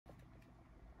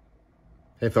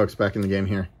Hey folks, back in the game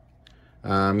here.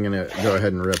 I'm going to go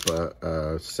ahead and rip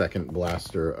a second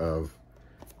blaster of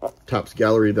Topps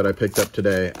Gallery that I picked up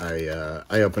today.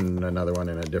 I opened another one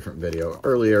in a different video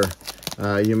earlier.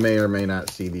 You may or may not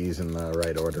see these in the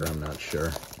right order. I'm not sure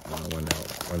when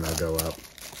they'll go up.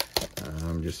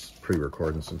 I'm just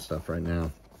pre-recording some stuff right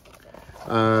now.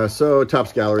 So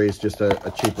Topps Gallery is just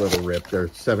a cheap little rip. They're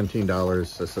 $17.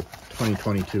 It's a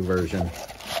 2022 version.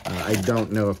 I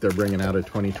don't know if they're bringing out a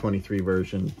 2023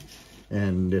 version,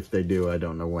 and if they do, I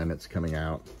don't know when it's coming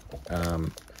out.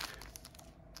 Knock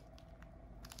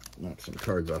some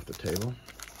cards off the table.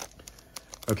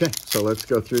 Okay, so let's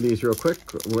go through these real quick.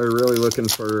 We're really looking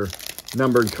for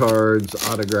numbered cards,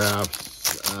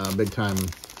 autographs, big time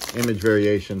image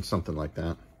variation, something like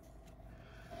that.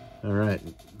 All right,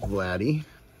 Vladdy.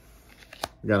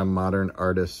 We got a modern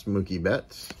artist, Mookie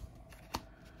Betts.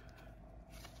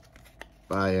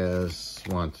 Baez,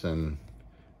 Swanson.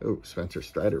 Oh, Spencer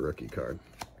Strider rookie card.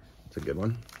 That's a good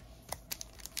one.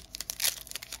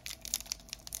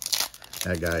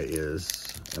 That guy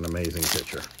is an amazing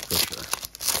pitcher, for sure.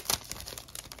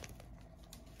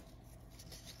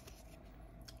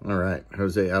 All right,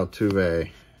 Jose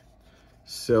Altuve.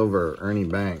 Silver, Ernie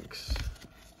Banks.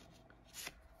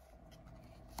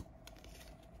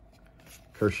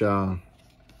 Kershaw,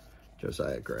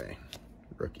 Josiah Gray,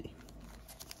 rookie.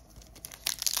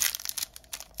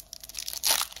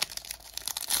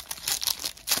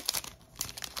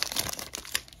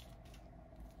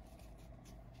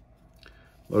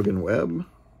 Logan Webb,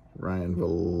 Ryan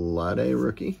Velarde,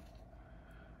 rookie.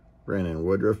 Brandon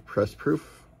Woodruff, press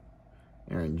proof.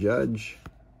 Aaron Judge,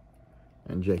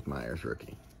 and Jake Myers,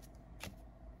 rookie.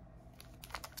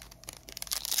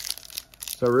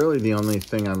 So really the only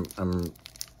thing I'm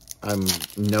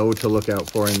know to look out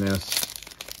for in this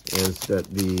is that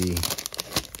the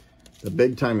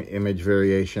big time image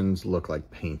variations look like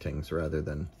paintings rather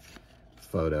than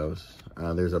photos.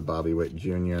 There's a Bobby Witt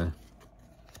Jr.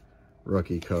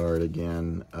 rookie card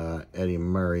again. Eddie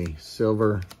Murray,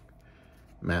 silver.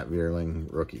 Matt Vierling,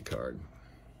 rookie card.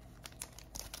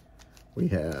 We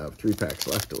have 3 packs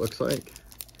left, it looks like.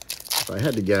 If I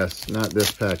had to guess, not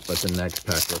this pack, but the next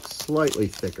pack looks slightly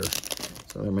thicker.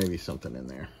 So there may be something in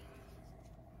there.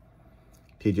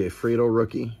 TJ Friedel,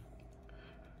 rookie.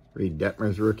 Reed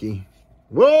Detmers, rookie.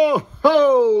 Whoa!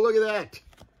 Ho! Look at that!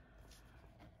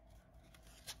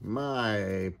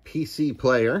 My PC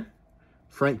player,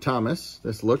 Frank Thomas.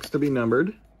 This looks to be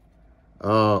numbered.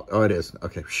 Oh, it is.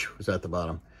 Okay, it's at the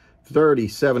bottom.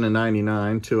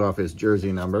 37/99, 2 off his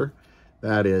jersey number.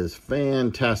 That is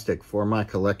fantastic for my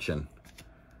collection.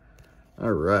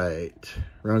 All right.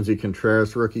 Roansy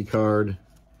Contreras rookie card.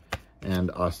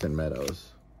 And Austin Meadows.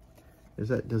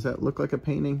 Does that look like a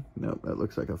painting? Nope, that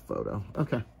looks like a photo.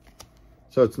 Okay.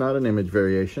 So it's not an image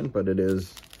variation, but it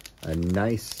is a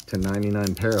nice to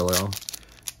 99 parallel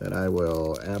that I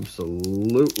will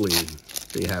absolutely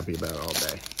be happy about all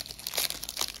day.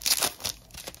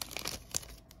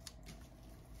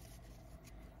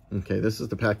 Okay, this is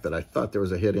the pack that I thought there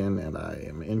was a hit in, and I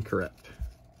am incorrect.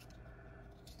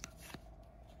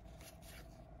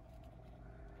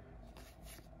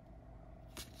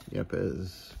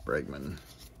 Yepes, Bregman.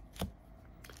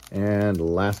 And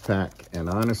last pack, and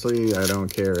honestly, I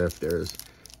don't care if there's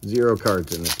 0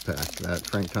 cards in this pack. That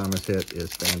Frank Thomas hit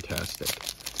is fantastic.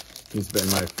 He's been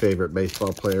my favorite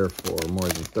baseball player for more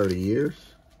than 30 years.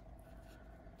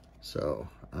 So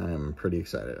I'm pretty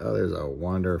excited. Oh, there's a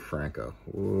Wander Franco.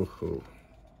 Woohoo.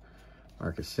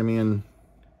 Marcus Semien.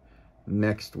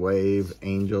 Next Wave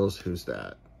Angels. Who's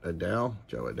that? Adele.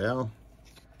 Joe Adele.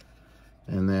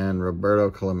 And then Roberto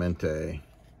Clemente.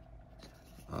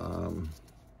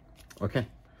 Okay.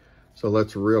 So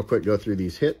let's real quick go through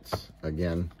these hits.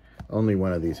 Again, only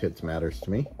one of these hits matters to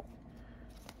me.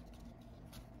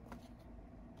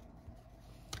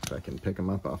 If I can pick them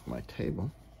up off my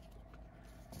table.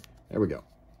 There we go.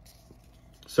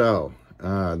 So,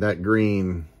 that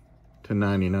green to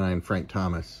 99 Frank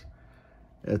Thomas.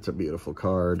 It's a beautiful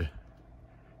card.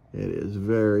 It is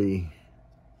very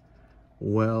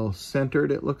well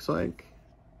centered, it looks like.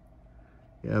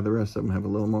 Yeah, the rest of them have a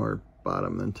little more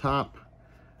bottom than top.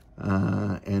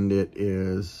 And it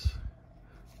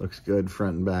looks good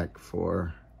front and back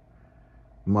for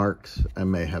marks. I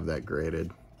may have that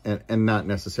graded. And not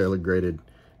necessarily graded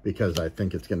because I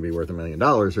think it's going to be worth $1 million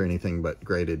or anything, but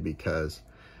graded because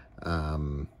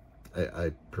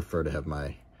I prefer to have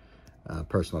my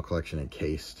personal collection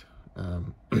encased.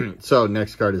 So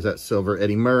next card is that silver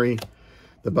Eddie Murray,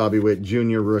 the Bobby Witt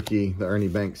Jr. rookie, the Ernie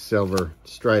Banks silver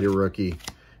Strider rookie,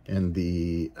 and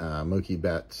the Mookie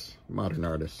Betts modern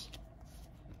artist.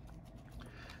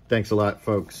 Thanks a lot,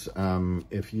 folks.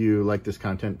 If you like this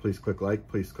content, please click like,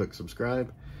 please click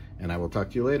subscribe, and I will talk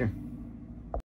to you later.